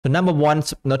So number one,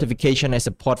 notification is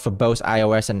support for both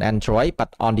iOS and Android,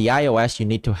 but on the iOS, you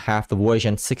need to have the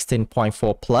version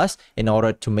 16.4 plus in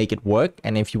order to make it work.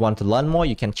 And if you want to learn more,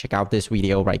 you can check out this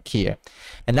video right here.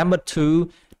 And number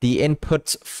two, the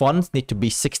input fonts need to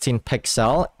be 16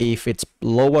 pixel. If it's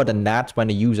lower than that, when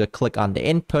the user click on the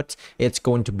input, it's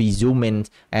going to be zoom in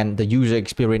and the user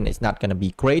experience is not going to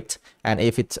be great. And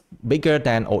if it's bigger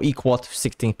than or equal to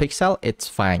 16 pixel, it's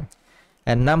fine.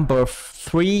 And number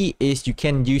three is you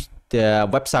can use the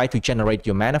website to generate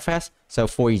your manifest. So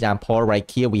for example, right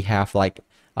here, we have like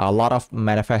a lot of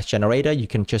manifest generator. You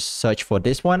can just search for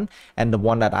this one. And the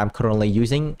one that I'm currently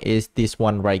using is this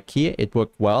one right here. It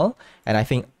worked well. And I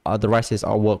think the rest is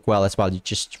all work well as well. You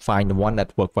just find the one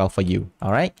that worked well for you.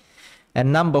 All right.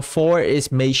 And number four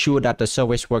is make sure that the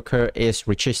service worker is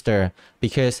registered,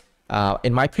 because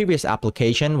in my previous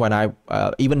application, when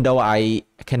even though I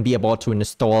can be able to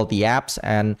install the apps,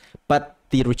 but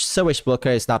the service worker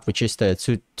is not registered.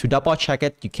 So to double check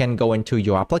it, you can go into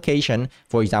your application.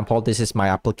 For example, this is my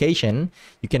application.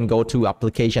 You can go to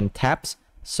application tabs,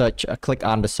 search, click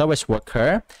on the service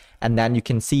worker, and then you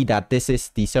can see that this is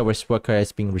the service worker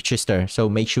is being registered. So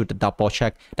make sure to double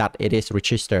check that it is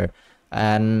registered.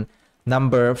 And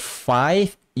number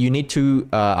five, you need to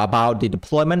about the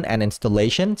deployment and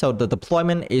installation. So the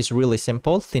deployment is really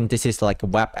simple. Since this is like a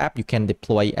web app, you can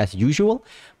deploy as usual.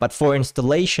 But for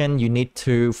installation, you need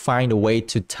to find a way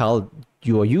to tell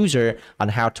your user on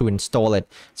how to install it.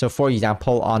 So for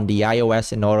example, on the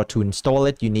iOS, in order to install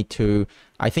it, you need to,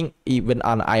 I think even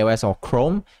on iOS or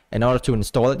Chrome, in order to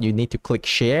install it, you need to click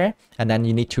share, and then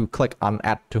you need to click on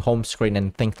add to home screen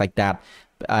and things like that.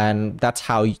 And that's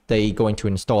how they going to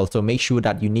install. So make sure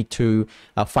that you need to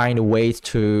find a way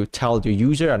to tell your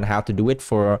user on how to do it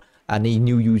for any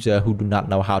new user who do not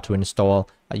know how to install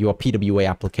your PWA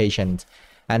applications.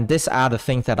 And these are the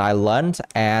things that I learned.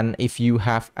 And if you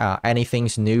have anything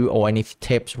new or any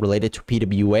tips related to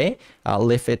PWA,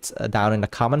 leave it down in the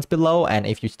comments below. And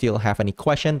if you still have any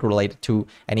questions related to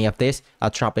any of this,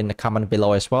 I'll drop in the comment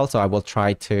below as well. So I will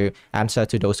try to answer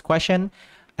to those questions.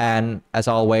 And as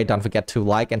always, don't forget to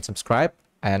like and subscribe,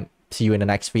 and see you in the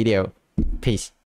next video. Peace.